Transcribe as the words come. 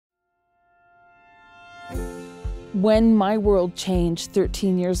When my world changed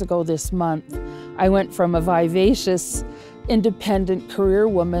 13 years ago this month, I went from a vivacious, independent career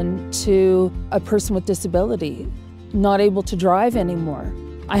woman to a person with disability, not able to drive anymore.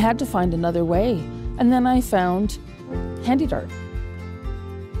 I had to find another way. And then I found Handy Dart.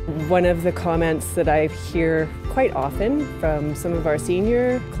 One of the comments that I hear quite often from some of our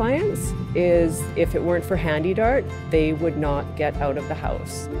senior clients is if it weren't for Handy Dart, they would not get out of the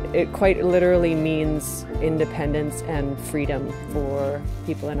house. It quite literally means independence and freedom for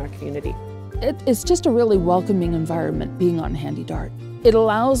people in our community. It's just a really welcoming environment being on Handy Dart. It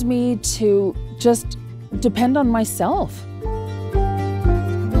allows me to just depend on myself.